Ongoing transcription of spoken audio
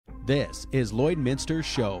This is Lloydminster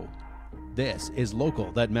Show. This is local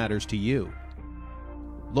that matters to you.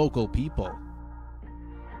 Local people.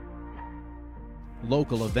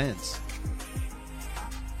 Local events.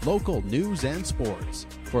 Local news and sports.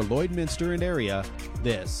 For Lloydminster and area,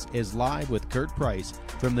 this is Live with Kurt Price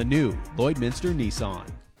from the new Lloydminster Nissan.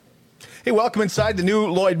 Hey, welcome inside the new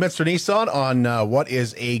Lloydminster Nissan on what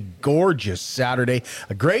is a gorgeous Saturday.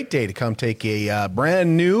 A great day to come take a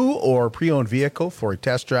brand new or pre-owned vehicle for a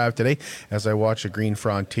test drive today as I watch a green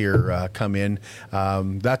Frontier come in.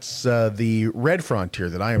 That's the red Frontier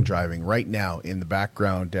that I am driving right now in the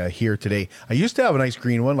background here today. I used to have a nice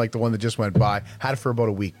green one like the one that just went by. Had it for about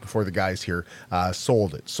a week before the guys here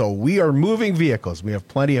sold it. So we are moving vehicles. We have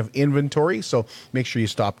plenty of inventory, so make sure you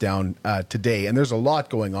stop down today. And there's a lot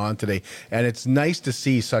going on today. And it's nice to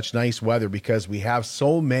see such nice weather because we have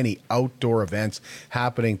so many outdoor events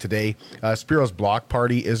happening today. Spiro's Block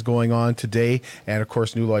Party is going on today. And of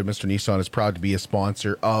course, New Lloydminster Nissan is proud to be a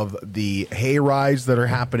sponsor of the hay rides that are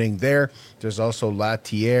happening there. There's also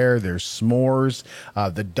Latier, there's s'mores.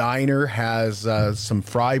 The diner has some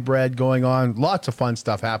fry bread going on. Lots of fun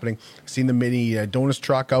stuff happening. Seen the mini donuts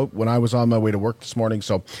truck out when I was on my way to work this morning.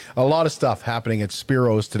 So a lot of stuff happening at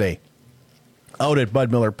Spiro's today. Out at Bud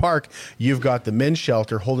Miller Park, you've got the men's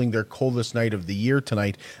shelter holding their coldest night of the year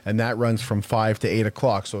tonight, and that runs from 5 to 8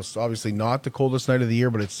 o'clock. So it's obviously not the coldest night of the year,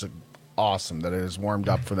 but it's awesome that it is warmed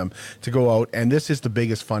up for them to go out. And this is the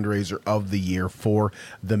biggest fundraiser of the year for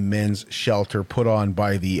the men's shelter put on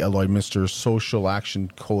by the Lloydminster Social Action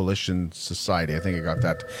Coalition Society. I think I got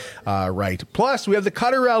that right. Plus, we have the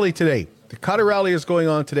Cutter Rally today. The Cutter Rally is going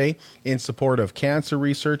on today in support of cancer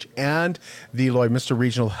research and the Lloydminster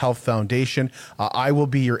Regional Health Foundation. I will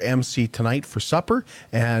be your MC tonight for supper,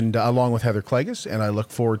 and along with Heather Clegus, and I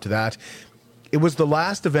look forward to that. It was the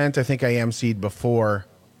last event I think I MC'd before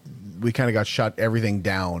we kind of got shut everything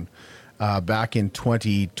down. Back in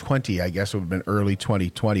 2020, I guess it would have been early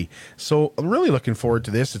 2020. So I'm really looking forward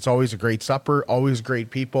to this. It's always a great supper, always great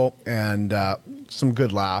people, and some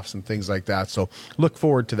good laughs and things like that. So look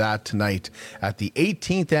forward to that tonight at the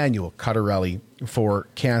 18th annual Cutter Rally for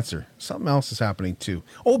Cancer. Something else is happening too.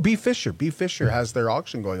 Oh, Beef Fisher. Beef Fisher has their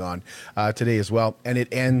auction going on today as well, and it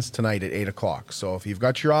ends tonight at 8 o'clock. So if you've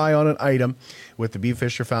got your eye on an item with the Beef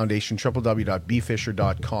Fisher Foundation,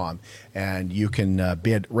 www.beeffisher.com, and you can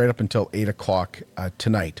bid right up until 8 o'clock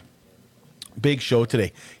tonight. Big show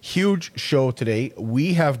today. Huge show today.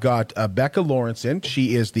 We have got Becca Lawrence in.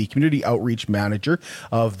 She is the Community Outreach Manager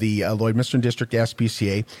of the Lloydminster District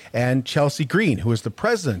SPCA, and Chelsea Green, who is the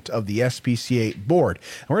President of the SPCA Board.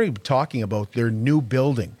 And we're going to be talking about their new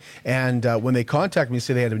building. And when they contacted me and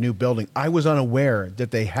said they had a new building, I was unaware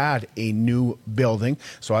that they had a new building.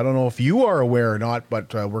 So I don't know if you are aware or not,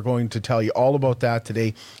 but we're going to tell you all about that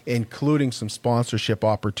today, including some sponsorship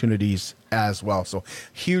opportunities as well. So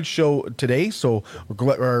huge show today. So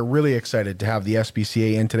we're really excited to have the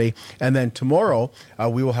SPCA in today. And then tomorrow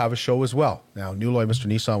we will have a show as well. Now, New Lloydminster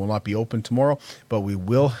Nissan will not be open tomorrow, but we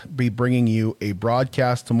will be bringing you a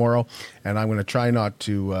broadcast tomorrow. And I'm going to try not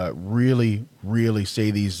to really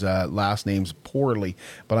say these last names poorly,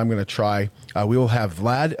 but I'm going to try. We will have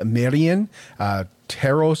Vlad Merian,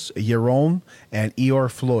 Teros Jerome, and Eor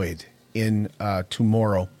Floyd in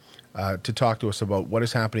tomorrow. To talk to us about what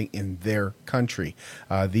is happening in their country.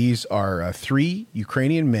 These are 3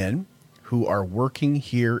 Ukrainian men who are working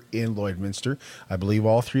here in Lloydminster. I believe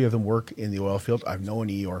all 3 of them work in the oil field. I've known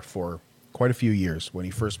Eeyore for quite a few years. When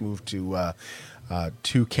he first moved to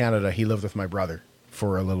Canada, he lived with my brother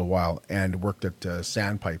for a little while and worked at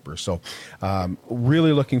Sandpiper. So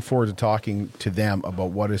really looking forward to talking to them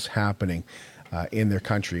about what is happening in their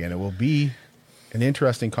country. And it will be an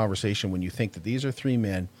interesting conversation when you think that these are 3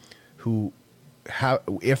 men who,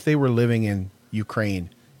 if they were living in Ukraine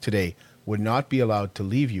today, would not be allowed to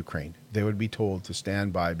leave Ukraine. They would be told to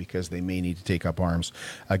stand by because they may need to take up arms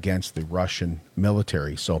against the Russian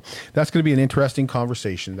military. So that's going to be an interesting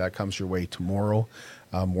conversation that comes your way tomorrow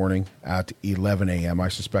morning at 11 a.m. I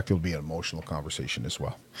suspect it'll be an emotional conversation as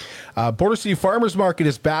well. Border City Farmers Market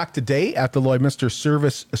is back today at the Lloydminster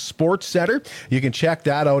Service Sports Center. You can check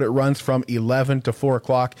that out. It runs from 11 to 4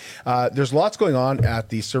 o'clock. There's lots going on at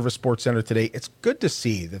the Service Sports Center today. It's good to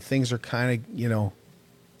see that things are kind of,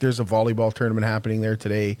 there's a volleyball tournament happening there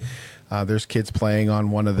today. There's kids playing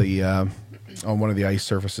on one of the ice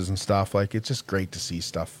surfaces and stuff. Like, it's just great to see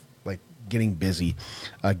stuff like getting busy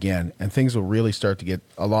again, and things will really start to get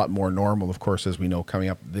a lot more normal, of course, as we know, coming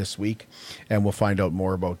up this week. And we'll find out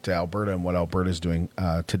more about Alberta and what Alberta is doing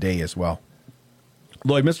today as well.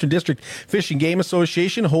 Lloydminster District Fish and Game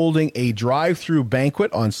Association holding a drive-through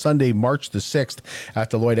banquet on Sunday, March the 6th at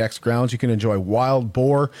the Lloyd X grounds. You can enjoy wild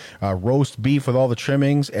boar, roast beef with all the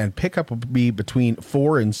trimmings, and pickup will be between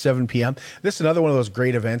 4 and 7 p.m. This is another one of those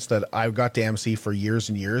great events that I've got to MC for years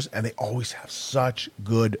and years, and they always have such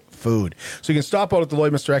good food. So you can stop out at the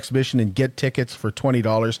Lloydminster Exhibition and get tickets for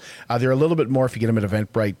 $20. They're a little bit more if you get them at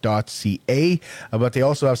eventbrite.ca, but they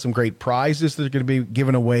also have some great prizes that are going to be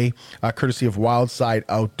given away, courtesy of Wildside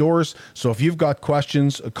Outdoors. So if you've got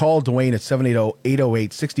questions, call Dwayne at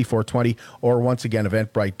 780-808-6420, or once again,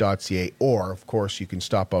 eventbrite.ca, or of course, you can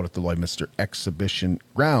stop out at the Lloydminster Exhibition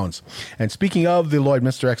grounds. And speaking of the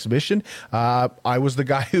Lloydminster Exhibition, I was the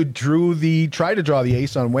guy who tried to draw the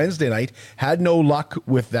ace on Wednesday night, had no luck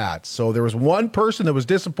with that. So there was one person that was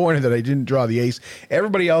disappointed that I didn't draw the ace.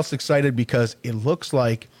 Everybody else excited because it looks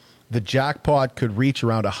like the jackpot could reach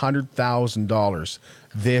around $100,000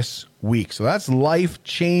 this week. So that's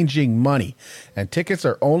life-changing money. And tickets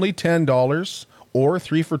are only $10, or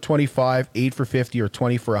 3 for $25, 8 for $50, or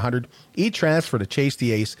 20 for $100. E-transfer to Chase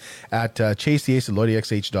the Ace at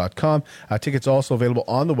chasetheace@lloydxh.com. Tickets also available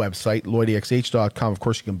on the website, lloydxh.com. Of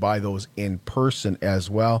course, you can buy those in person as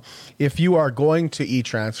well. If you are going to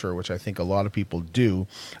e-transfer, which I think a lot of people do,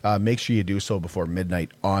 make sure you do so before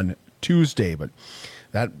midnight on Tuesday. But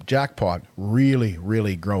that jackpot really,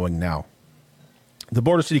 really growing now. The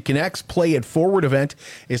Border City Connects Play It Forward event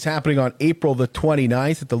is happening on April the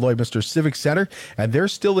 29th at the Lloydminster Civic Center, and they're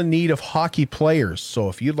still in need of hockey players. So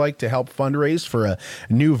if you'd like to help fundraise for a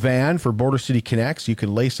new van for Border City Connects, you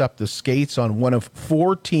can lace up the skates on one of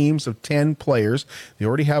 4 teams of 10 players. They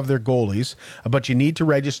already have their goalies, but you need to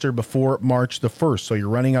register before March the 1st, so you're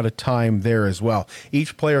running out of time there as well.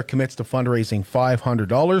 Each player commits to fundraising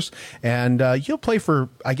 $500, and you'll play for,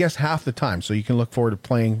 I guess, half the time. So you can look forward to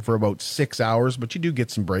playing for about 6 hours, but you do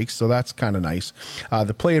get some breaks, so that's kind of nice.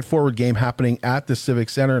 The Play It Forward game happening at the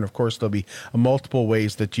Civic Center, and of course there'll be multiple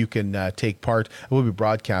ways that you can take part. We'll be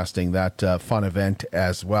broadcasting that fun event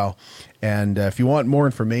as well. And if you want more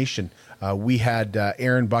information, we had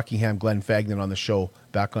Aaron Buckingham, Glenn Fagnan on the show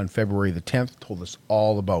back on February the 10th, told us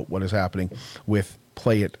all about what is happening with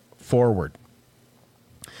Play It Forward.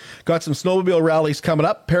 Got some snowmobile rallies coming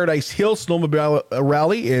up. Paradise Hill Snowmobile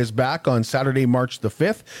Rally is back on Saturday, March the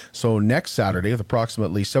 5th. So next Saturday, with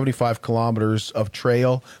approximately 75 kilometers of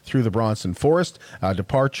trail through the Bronson Forest.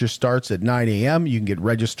 Departure starts at 9 a.m. You can get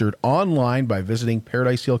registered online by visiting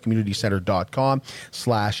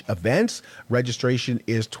paradisehillcommunitycenter.com/events. Registration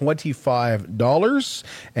is $25,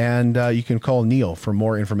 and you can call Neil for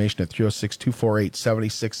more information at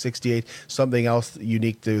 306-248-7668. Something else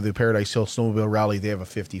unique to the Paradise Hill Snowmobile Rally, they have a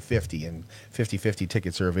 50-50, and 50-50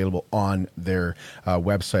 tickets are available on their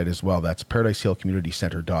website as well. That's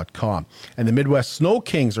paradisehillcommunitycenter.com. And the Midwest Snow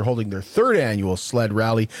Kings are holding their 3rd annual sled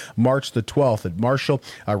rally March the 12th at Marshall.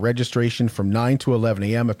 Registration from 9 to 11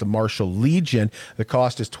 a.m. at the Marshall Legion. The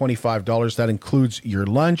cost is $25. That includes your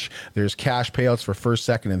lunch. There's cash payouts for 1st,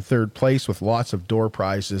 2nd, and 3rd place with lots of door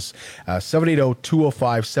prizes.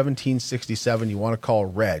 780-205-1767. You want to call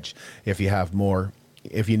Reg if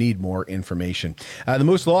you need more information. The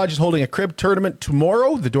Moose Lodge is holding a crib tournament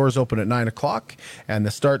tomorrow. The doors open at 9 o'clock, and the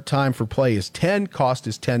start time for play is 10. Cost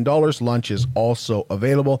is $10. Lunch is also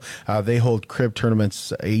available. They hold crib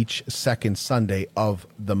tournaments each 2nd Sunday of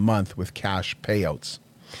the month with cash payouts.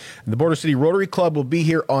 The Border City Rotary Club will be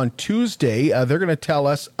here on Tuesday. They're going to tell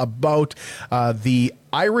us about the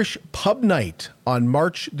Irish Pub Night on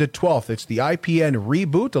March the 12th. It's the IPN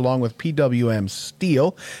reboot along with PWM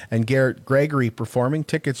Steel and Garrett Gregory performing.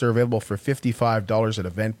 Tickets are available for $55 at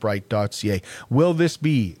eventbrite.ca. Will this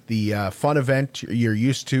be the fun event you're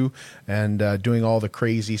used to and doing all the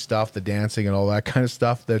crazy stuff, the dancing and all that kind of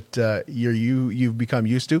stuff that you've become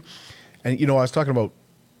used to? And, I was talking about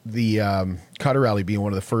the Cutter Rally being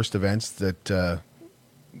one of the first events that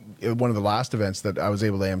one of the last events that I was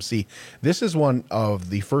able to MC. This is one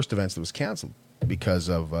of the first events that was canceled because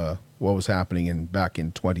of what was happening back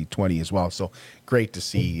in 2020 as well. So great to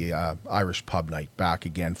see Irish Pub Night back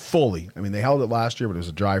again fully. I mean, they held it last year, but it was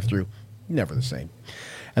a drive-through. Never the same.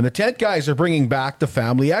 And the Tent Guys are bringing back the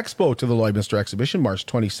Family Expo to the Lloydminster Exhibition, March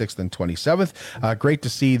 26th and 27th. Great to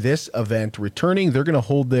see this event returning. They're going to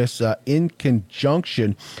hold this in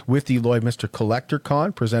conjunction with the Lloydminster Collector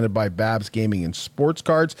Con, presented by Babs Gaming and Sports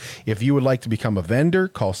Cards. If you would like to become a vendor,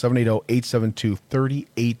 call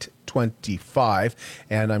 780-872-3820. 25.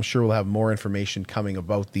 And I'm sure we'll have more information coming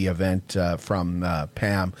about the event from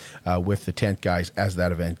Pam with the tent guys as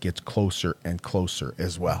that event gets closer and closer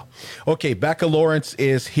as well. Okay, Becca Lawrence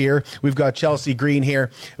is here. We've got Chelsea Green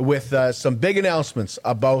here with some big announcements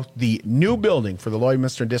about the new building for the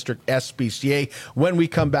Lloydminster District SPCA when we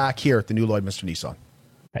come back here at the new Lloydminster Nissan.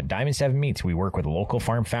 At Diamond 7 Meats, we work with local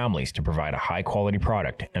farm families to provide a high-quality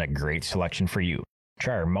product and a great selection for you.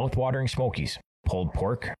 Try our mouth-watering smokies, pulled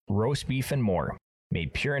pork, roast beef, and more,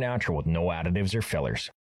 made pure and natural with no additives or fillers.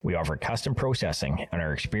 We offer custom processing, and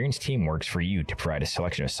our experienced team works for you to provide a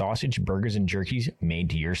selection of sausage, burgers, and jerkies made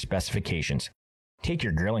to your specifications. Take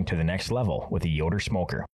your grilling to the next level with a Yoder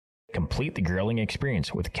smoker. Complete the grilling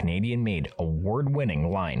experience with a Canadian-made, award-winning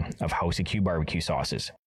line of House of Q barbecue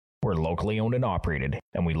sauces. We're locally owned and operated,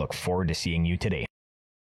 and we look forward to seeing you today.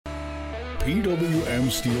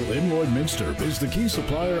 PWM Steel in Lloydminster is the key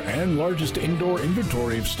supplier and largest indoor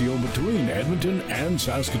inventory of steel between Edmonton and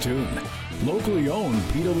Saskatoon. Locally owned,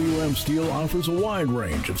 PWM Steel offers a wide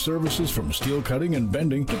range of services from steel cutting and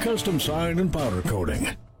bending to custom side and powder coating.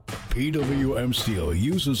 PWM Steel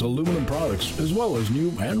uses aluminum products as well as new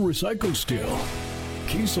and recycled steel.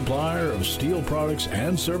 Key supplier of steel products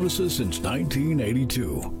and services since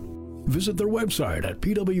 1982. Visit their website at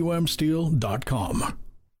pwmsteel.com.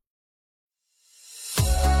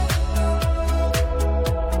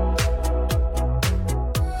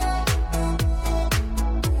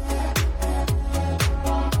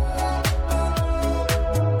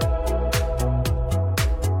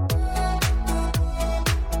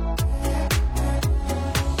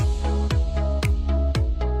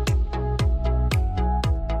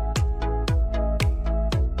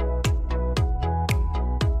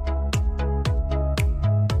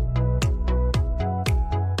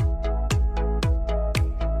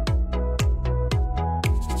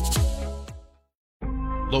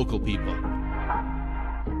 Local people,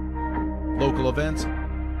 local events,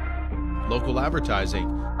 local advertising.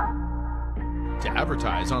 To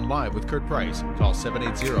advertise on Live with Kurt Price, call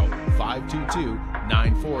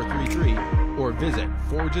 780-522-9433 or visit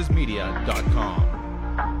forgesmedia.com.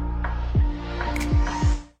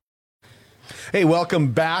 Hey,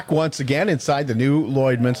 welcome back once again inside the new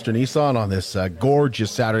Lloydminster Nissan on this gorgeous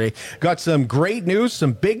Saturday. Got some great news,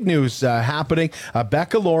 some big news happening.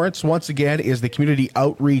 Becca Lawrence, once again, is the Community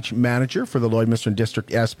Outreach Manager for the Lloydminster District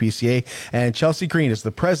SPCA, and Chelsea Green is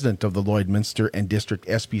the President of the Lloydminster and District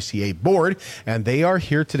SPCA Board, and they are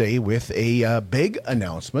here today with a big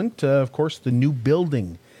announcement. Of course, the new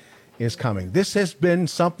building is coming. This has been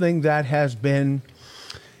something that has been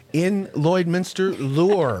in Lloydminster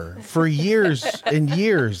lore for years and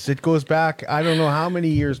years. It goes back, I don't know how many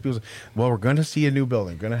years. People say, well, we're going to see a new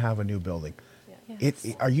building, going to have a new building. Yes.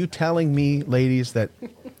 Are you telling me, ladies, that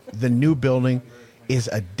the new building is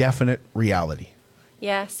a definite reality?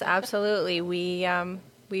 Yes, absolutely.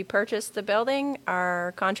 We purchased the building.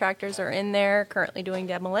 Our contractors are in there currently doing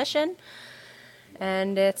demolition.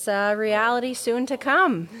 And it's a reality soon to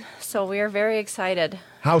come. So we are very excited.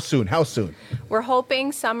 How soon? How soon? We're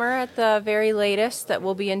hoping summer at the very latest that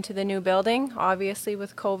we'll be into the new building. Obviously,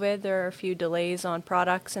 with COVID, there are a few delays on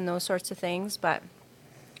products and those sorts of things, but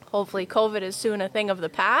hopefully COVID is soon a thing of the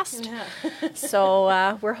past. Yeah.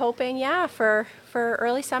 So we're hoping, for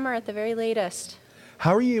early summer at the very latest.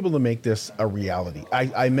 How are you able to make this a reality?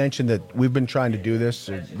 I mentioned that we've been trying to do this.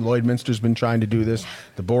 Lloydminster's been trying to do this.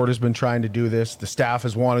 The board has been trying to do this. The staff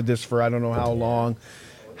has wanted this for I don't know how long.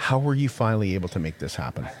 How were you finally able to make this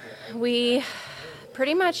happen? We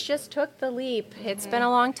pretty much just took the leap. It's been a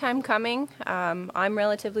long time coming. I'm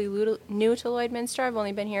relatively new to Lloydminster. I've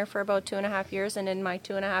only been here for about 2.5 years, and in my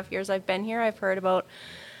 2.5 years I've been here, I've heard about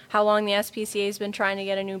how long the SPCA has been trying to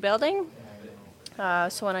get a new building.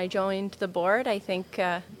 So when I joined the board, I think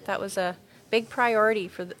that was a big priority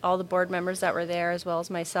for all the board members that were there, as well as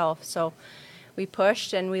myself. So we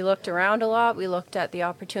pushed and we looked around a lot. We looked at the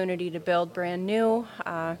opportunity to build brand new.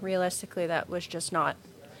 Realistically, that was just not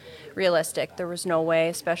realistic. There was no way,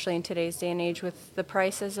 especially in today's day and age with the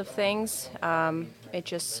prices of things. It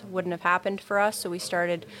just wouldn't have happened for us. So we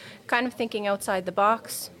started kind of thinking outside the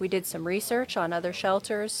box. We did some research on other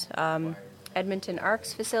shelters. Edmonton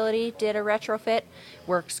ARC's facility did a retrofit,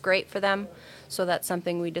 works great for them. So that's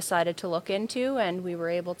something we decided to look into, and we were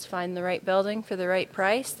able to find the right building for the right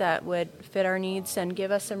price that would fit our needs and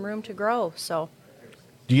give us some room to grow. So,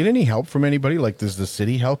 do you get any help from anybody? Like, does the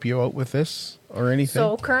city help you out with this? or anything?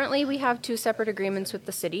 So currently we have 2 separate agreements with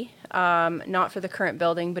the city, not for the current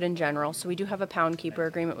building, but in general. So we do have a pound keeper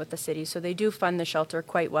agreement with the city, so they do fund the shelter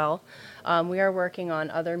quite well. We are working on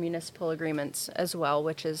other municipal agreements as well,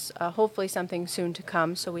 which is hopefully something soon to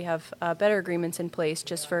come. So we have better agreements in place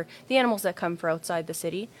just for the animals that come from outside the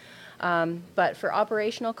city. But for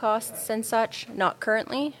operational costs and such, not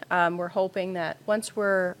currently. We're hoping that once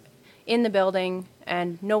we're in the building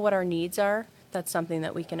and know what our needs are, that's something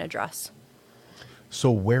that we can address. So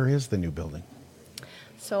where is the new building?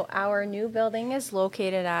 So our new building is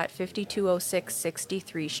located at 5206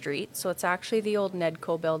 63 Street. So it's actually the old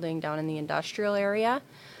Nedco building down in the industrial area.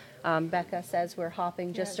 Becca says we're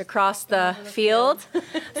hopping just across the field.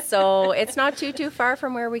 So it's not too far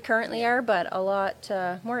from where we currently are, but a lot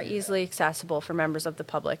more easily accessible for members of the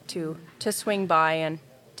public to swing by and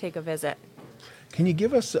take a visit. Can you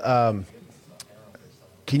give us, can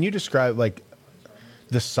you describe like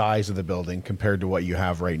the size of the building compared to what you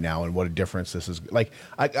have right now and what a difference this is? Like,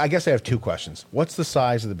 I guess I have 2 questions. What's the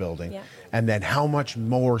size of the building? Yeah. And then how much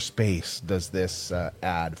more space does this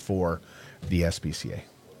add for the SPCA?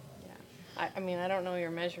 I mean, I don't know your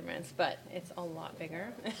measurements, but it's a lot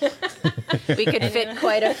bigger. We could fit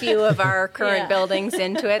quite a few of our current buildings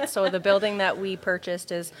into it. So the building that we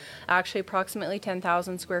purchased is actually approximately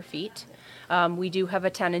 10,000 square feet. We do have a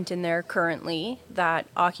tenant in there currently that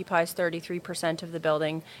occupies 33% of the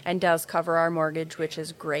building and does cover our mortgage, which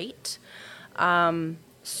is great.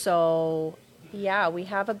 So, yeah, we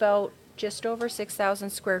have about just over 6,000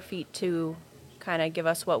 square feet to kind of give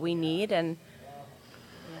us what we need. And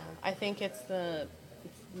I think it's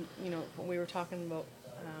we were talking about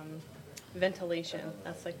ventilation.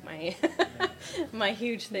 That's like my my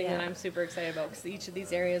huge thing that I'm super excited about, because each of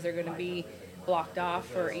these areas are going to be blocked off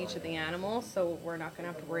for each of the animals, so we're not going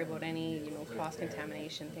to have to worry about any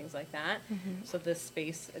cross-contamination, things like that. So this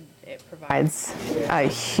space, it provides a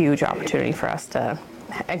huge opportunity for us to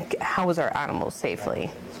house our animals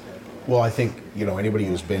safely. Well, I think, anybody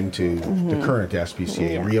who's been to the current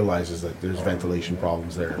SPCA realizes that there's ventilation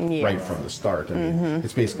problems there right from the start. I mean,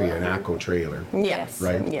 it's basically an ACO trailer. Yes.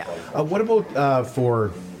 Right? Yeah. What about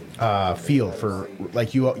for field? For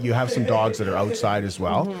like you have some dogs that are outside as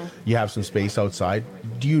well. You have some space outside.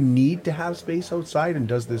 Do you need to have space outside, and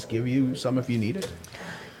does this give you some if you need it?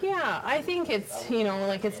 Yeah, I think it's,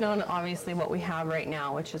 it's not obviously what we have right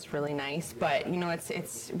now, which is really nice, but,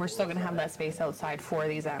 we're still going to have that space outside for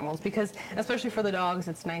these animals, because especially for the dogs,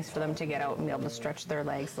 it's nice for them to get out and be able to stretch their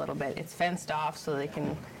legs a little bit. It's fenced off so they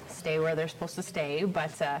can stay where they're supposed to stay,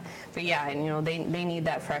 but yeah, and, they need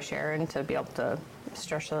that fresh air and to be able to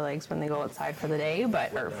stretch their legs when they go outside for the day,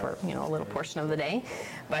 or for, a little portion of the day,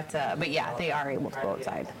 but yeah, they are able to go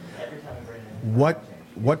outside.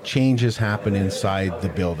 What changes happen inside the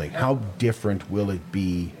building? How different will it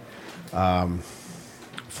be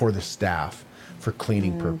for the staff, for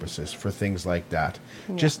cleaning purposes, for things like that?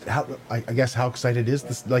 Yeah. Just I guess how excited is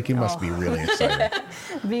this? Like, you must be really excited.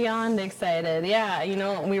 Beyond excited, yeah.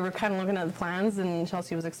 We were kind of looking at the plans, and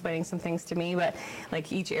Chelsea was explaining some things to me, but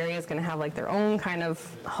like each area is going to have like their own kind of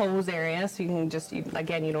hose area, so you can just,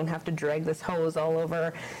 again, you don't have to drag this hose all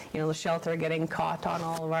over, the shelter, getting caught on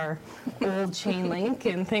all of our old chain link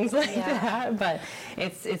and things like that. But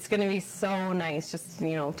it's going to be so nice just,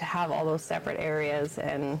 to have all those separate areas,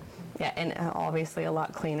 and yeah, and obviously a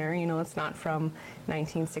lot cleaner. It's not from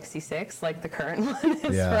 1966 like the current one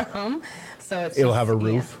is from. So it'll have a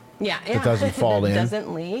roof. Yeah. It doesn't fall in. It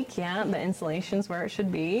doesn't leak. Yeah, the insulation's where it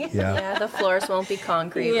should be. Yeah, the floors won't be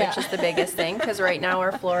concrete, which is the biggest thing, because right now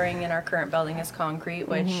our flooring in our current building is concrete,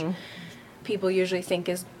 which people usually think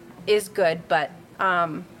is good, but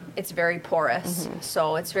it's very porous,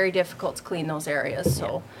 so it's very difficult to clean those areas.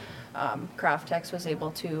 So Craftex was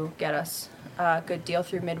able to get us a good deal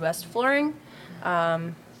through Midwest Flooring,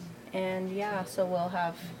 and so we'll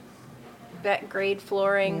have vet grade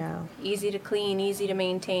flooring, easy to clean, easy to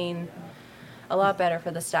maintain, a lot better for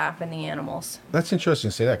the staff and the animals. That's interesting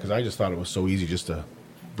to say that, because I just thought it was so easy just to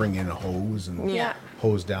bring in a hose and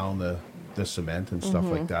hose down the cement and stuff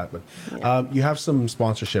like that. But you have some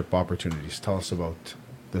sponsorship opportunities. Tell us about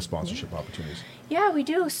the sponsorship opportunities. Yeah, we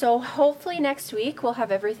do. So hopefully next week we'll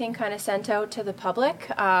have everything kind of sent out to the public.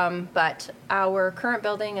 But our current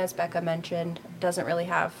building, as Becca mentioned, doesn't really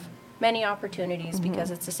have many opportunities because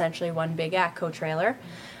it's essentially one big ATCO trailer.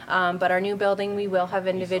 But our new building, we will have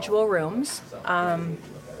individual rooms.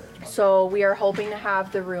 So we are hoping to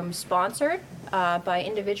have the rooms sponsored by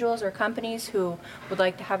individuals or companies who would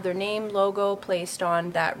like to have their name, logo placed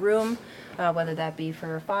on that room, whether that be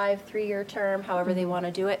for a 3-year term, however they want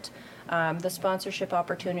to do it. The sponsorship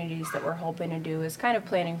opportunities that we're hoping to do is kind of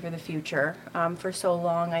planning for the future. For so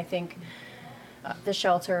long, I think the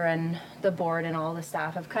shelter and the board and all the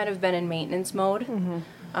staff have kind of been in maintenance mode,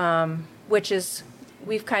 which is,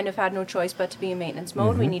 we've kind of had no choice but to be in maintenance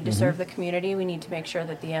mode. We need to serve the community. We need to make sure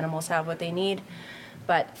that the animals have what they need.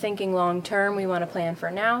 But thinking long term, we want to plan for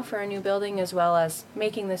now for a new building as well as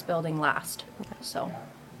making this building last. So,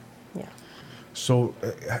 Yeah. So,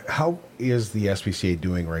 how is the SPCA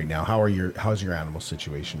doing right now? How's your animal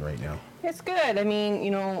situation right now? It's good. I mean,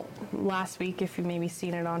 you know, last week, if you maybe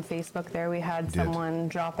seen it on Facebook there, we had someone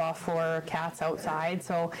drop off 4 cats outside.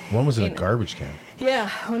 So One was in a garbage can. Yeah,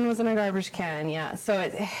 one was in a garbage can, yeah. So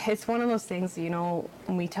it's one of those things, you know,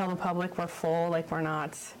 when we tell the public we're full, like we're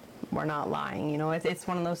not lying, you know. It's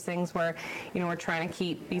one of those things where, you know, we're trying to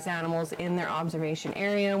keep these animals in their observation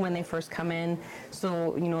area when they first come in,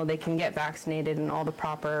 so, you know, they can get vaccinated and all the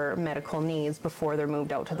proper medical needs before they're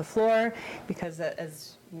moved out to the floor, because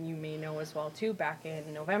as you may know as well too, back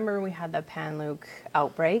in November we had the Panleuk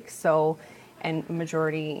outbreak, so, and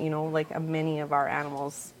majority, you know, like many of our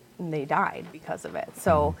animals, they died because of it.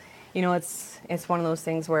 So, you know, it's one of those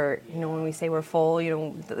things where, you know, when we say we're full, you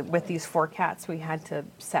know, with these 4 cats, we had to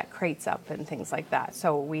set crates up and things like that.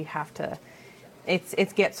 So we have to,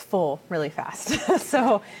 it gets full really fast.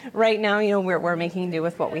 So right now, you know, we're making do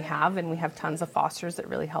with what we have, and we have tons of fosters that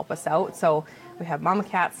really help us out. So we have mama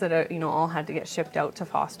cats that are, you know, all had to get shipped out to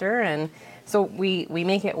foster, and so we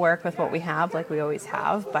make it work with what we have, like we always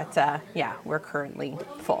have. But yeah, we're currently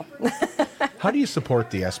full. How do you support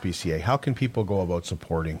the SPCA? How can people go about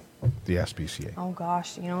supporting the SPCA? Oh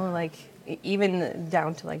gosh, you know, like even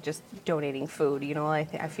down to like just donating food. You know, I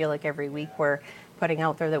feel like every week we're putting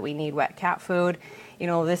out there that we need wet cat food. You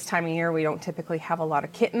know, this time of year we don't typically have a lot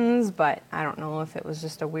of kittens, but I don't know if it was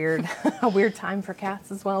just a weird time for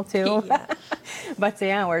cats as well too. Yeah. But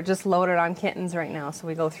yeah, we're just loaded on kittens right now, so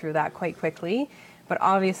we go through that quite quickly. But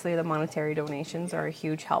obviously the monetary donations are a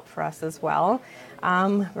huge help for us as well.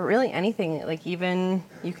 But really anything, like even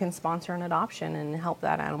you can sponsor an adoption and help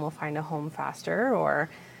that animal find a home faster, or,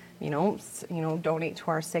 you know, donate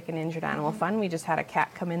to our sick and injured animal fund. We just had a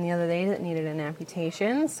cat come in the other day that needed an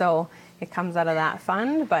amputation, so it comes out of that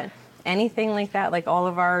fund. But anything like that, like all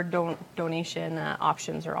of our donation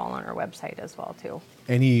options are all on our website as well too.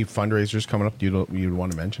 Any fundraisers coming up you'd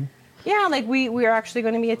want to mention? Yeah, like we are actually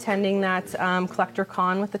going to be attending that Collector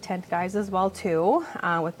Con with the Tent Guys as well too,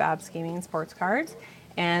 with Babs Gaming and Sports Cards.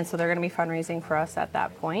 And so they're going to be fundraising for us at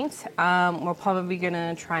that point. We're probably going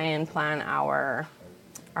to try and plan our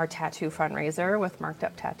tattoo fundraiser with Marked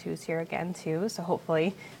Up Tattoos here again too. So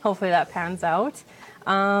hopefully that pans out.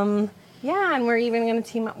 Yeah, and we're even going to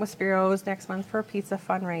team up with Spiro's next month for a pizza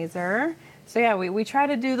fundraiser. So yeah, we try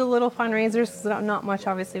to do the little fundraisers. Not much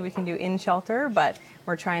obviously we can do in shelter, but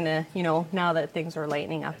we're trying to, you know, now that things are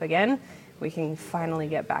lightening up again, we can finally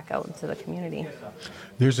get back out into the community.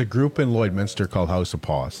 There's a group in Lloydminster called House of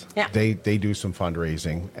Paws. Yeah. They do some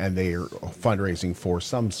fundraising, and they are fundraising for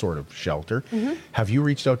some sort of shelter. Have you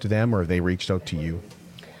reached out to them, or have they reached out to you?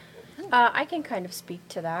 I can kind of speak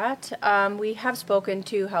to that. We have spoken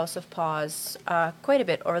to House of Paws quite a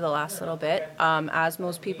bit over the last little bit. As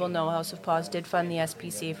most people know, House of Paws did fund the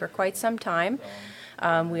SPCA for quite some time.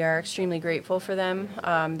 We are extremely grateful for them.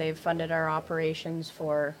 They've funded our operations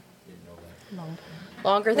for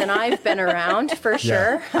longer than I've been around, for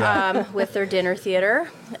sure, with their dinner theater.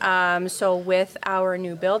 So with our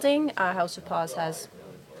new building, House of Paws has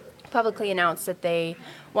publicly announced that they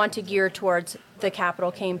want to gear towards the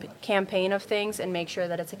capital campaign of things and make sure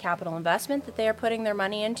that it's a capital investment that they are putting their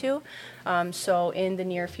money into. So in the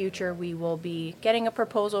near future, we will be getting a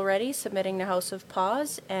proposal ready, submitting to House of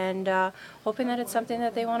Paws, and hoping that it's something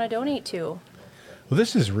that they want to donate to. Well,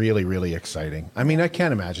 this is really, really exciting. I mean, I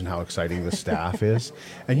can't imagine how exciting the staff is.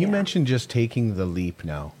 And you mentioned just taking the leap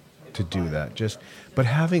now to do that. But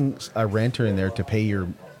having a renter in there to pay your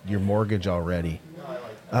mortgage already.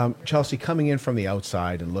 Chelsea, coming in from the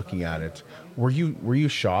outside and looking at it, were you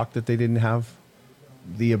shocked that they didn't have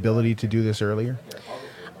the ability to do this earlier?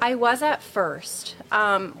 I was at first.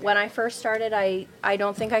 When I first started, I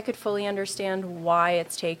don't think I could fully understand why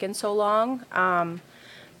it's taken so long.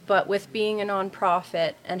 But with being a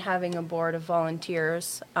nonprofit and having a board of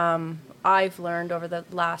volunteers, I've learned over the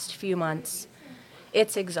last few months,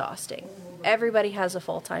 it's exhausting. Everybody has a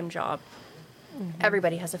full-time job.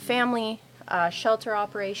 Everybody has a family. Shelter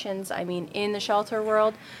operations, I mean, in the shelter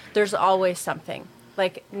world, there's always something.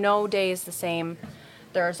 Like, no day is the same.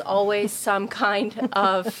 There's always some kind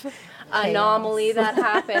of anomaly that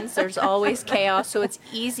happens. There's always chaos. So it's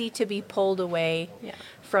easy to be pulled away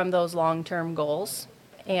from those long-term goals.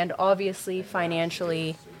 And obviously,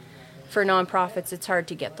 financially, for nonprofits, it's hard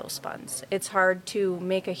to get those funds. It's hard to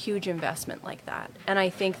make a huge investment like that. And I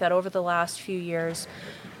think that over the last few years,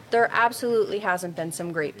 there absolutely hasn't been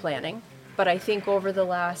some great planning. But I think over the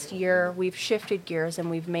last year, we've shifted gears and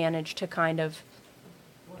we've managed to kind of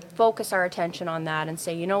focus our attention on that and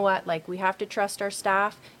say, you know what, like, we have to trust our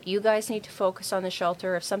staff. You guys need to focus on the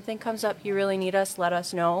shelter. If something comes up, you really need us, let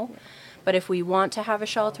us know. But if we want to have a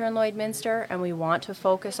shelter in Lloydminster and we want to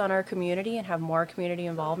focus on our community and have more community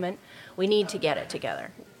involvement, we need to get it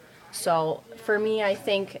together. So for me, I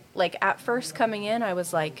think, like, at first coming in, I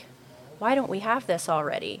was like, why don't we have this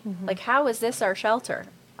already? Like, how is this our shelter?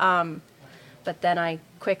 But then I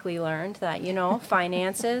quickly learned that, you know,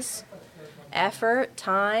 finances, effort,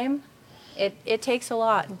 time, it takes a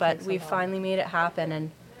lot, but we've finally made it happen,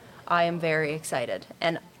 and I am very excited.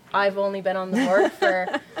 And I've only been on the board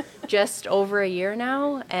for just over a year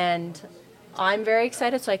now, and I'm very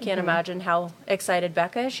excited, so I can't imagine how excited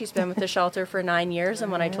Becca is. She's been with the shelter for 9 years,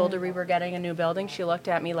 and when I told her we were getting a new building, she looked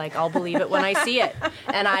at me like, I'll believe it when I see it.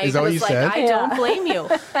 And I Is that what was you like, said? I don't blame you.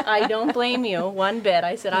 I don't blame you one bit.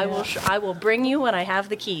 I said, I will bring you when I have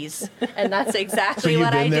the keys. And that's exactly you've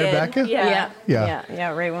what I been there, did. Becca? Yeah,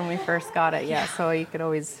 right when we first got it. Yeah, so you could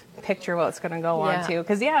always picture what it's going to go on to.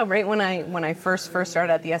 Because right when I first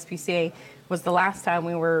started at the SPCA was the last time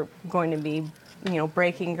we were going to be, you know,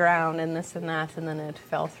 breaking ground and this and that, and then it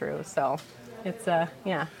fell through. So it's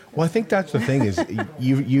yeah. Well, I think that's the thing is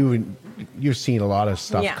you've seen a lot of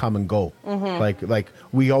stuff come and go. Like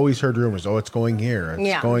we always heard rumors, it's going here,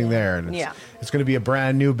 it's going there, and it's going to be a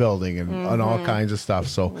brand new building and all kinds of stuff.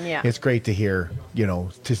 So it's great to hear, you know,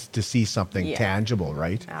 to see something tangible,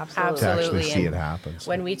 right? Absolutely. To actually see And it happen. So.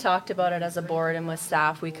 when we talked about it as a board and with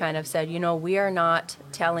staff, we kind of said, you know, we are not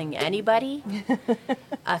telling anybody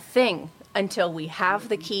a thing until we have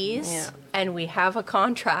the keys and we have a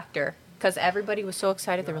contractor. Because everybody was so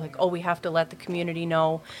excited. They were like, we have to let the community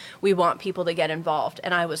know. We want people to get involved.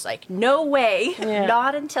 And I was like, no way.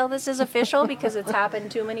 Not until this is official, because it's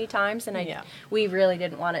happened too many times. And we really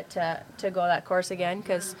didn't want it to go that course again,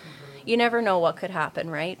 because you never know what could happen,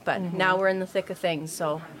 right? But now we're in the thick of things,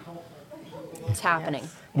 so it's happening.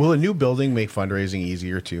 Will a new building make fundraising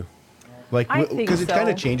easier too? Like, I think because it so. kind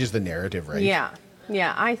of changes the narrative, right? Yeah,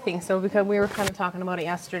 I think so, because we were kind of talking about it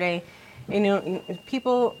yesterday. You know,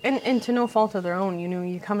 people, and to no fault of their own, you know,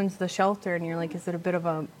 you come into the shelter and you're like, is it a bit of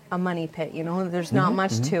a money pit? You know, there's not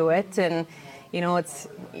much to it, and you know, it's,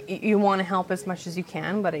 you want to help as much as you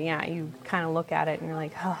can, but you kind of look at it and you're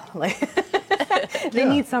like, they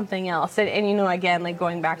need something else. And you know, again, like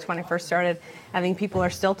going back to when I first started, I think people are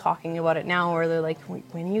still talking about it now, where they're like, when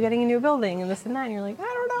are you getting a new building and this and that, and you're like, I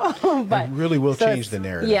don't know. But it really will change the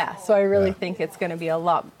narrative. Yeah, so I really think it's going to be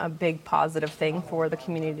a big positive thing for the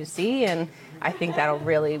community to see, and I think that'll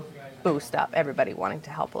really boost up everybody wanting to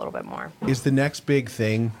help a little bit more. Is the next big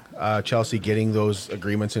thing, Chelsea, getting those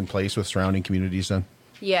agreements in place with surrounding communities then?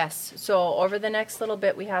 Yes. So over the next little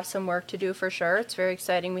bit, we have some work to do for sure. It's very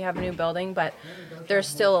exciting. We have a new building, but there's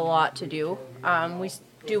still a lot to do. We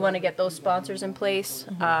do want to get those sponsors in place.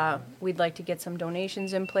 We'd like to get some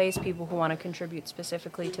donations in place, people who want to contribute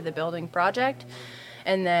specifically to the building project.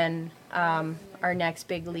 And then our next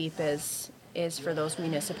big leap is for those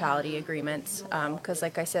municipality agreements. Because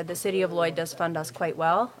like I said, the City of Lloyd does fund us quite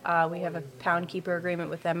well. We have a pound keeper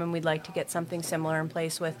agreement with them, and we'd like to get something similar in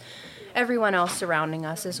place with everyone else surrounding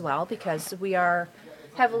us as well, because we are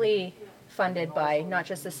heavily funded by not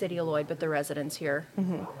just the City of Lloyd, but the residents here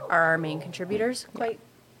are our main contributors quite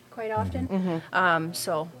often.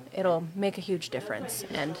 So it'll make a huge difference.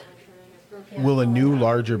 And will a new,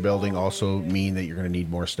 larger building also mean that you're going to need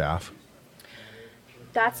more staff?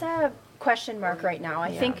 that's a question mark right now.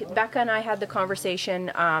 I think Becca and I had the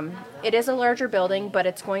conversation. It is a larger building, but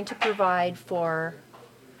it's going to provide for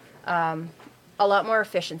a lot more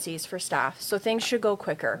efficiencies for staff. So things should go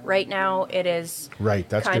quicker. Right now it is Right,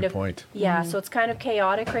 that's a kind good of, point. Yeah, so it's kind of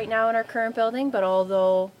chaotic right now in our current building, but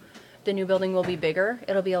although the new building will be bigger,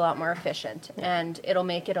 it'll be a lot more efficient, and it'll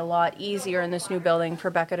make it a lot easier in this new building for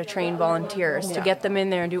Becca to train volunteers, to get them in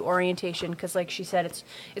there and do orientation, because like she said,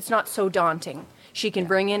 it's not so daunting. She can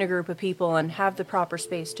bring in a group of people and have the proper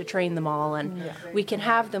space to train them all, and we can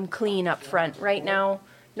have them clean up front. Right now,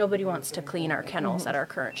 nobody wants to clean our kennels at our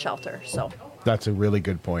current shelter, so. That's a really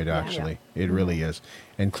good point, actually. It really is.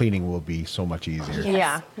 And cleaning will be so much easier.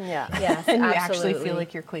 Yeah. Yes, And you absolutely. actually feel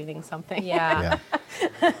like you're cleaning something. Yeah.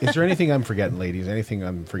 Is there anything I'm forgetting, ladies? Anything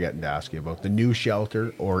I'm forgetting to ask you about the new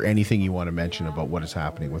shelter, or anything you want to mention about what is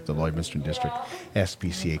happening with the Lloydminster District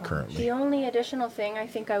SPCA currently? The only additional thing I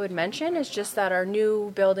think I would mention is just that our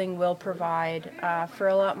new building will provide for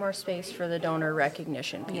a lot more space for the donor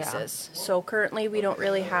recognition pieces. So currently we don't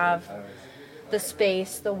really have the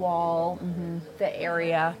space, the wall, the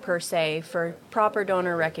area per se for proper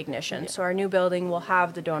donor recognition. So our new building will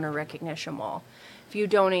have the donor recognition wall. If you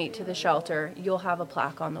donate to the shelter, you'll have a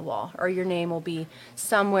plaque on the wall, or your name will be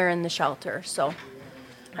somewhere in the shelter. So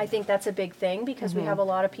I think that's a big thing, because we have a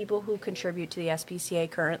lot of people who contribute to the SPCA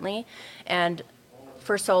currently, and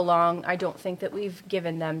for so long I don't think that we've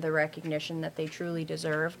given them the recognition that they truly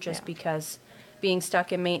deserve, just because being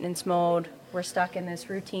stuck in maintenance mode, we're stuck in this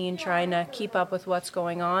routine trying to keep up with what's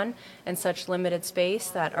going on in such limited space,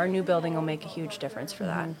 that our new building will make a huge difference for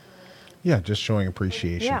that. Yeah, just showing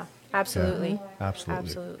appreciation. Yeah. Absolutely. Absolutely.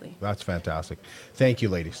 Absolutely. That's fantastic. Thank you,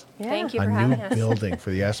 ladies. Thank you A for new having us. building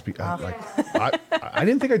for the SP. I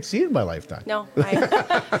didn't think I'd see it in my lifetime. No,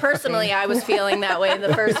 personally, I was feeling that way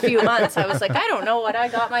the first few months. I was like, I don't know what I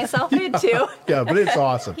got myself into. Yeah, but it's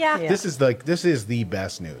awesome. Yeah. This is the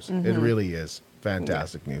best news. It really is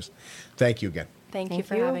fantastic news. Thank you again. Thank you Thank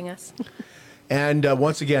for you. having us. And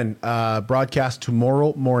once again, broadcast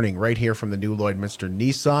tomorrow morning right here from the new Lloydminster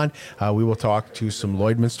Nissan. We will talk to some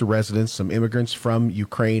Lloydminster residents, some immigrants from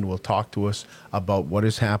Ukraine will talk to us about what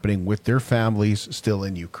is happening with their families still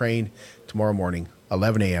in Ukraine tomorrow morning,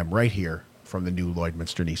 11 a.m. right here from the new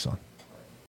Lloydminster Nissan.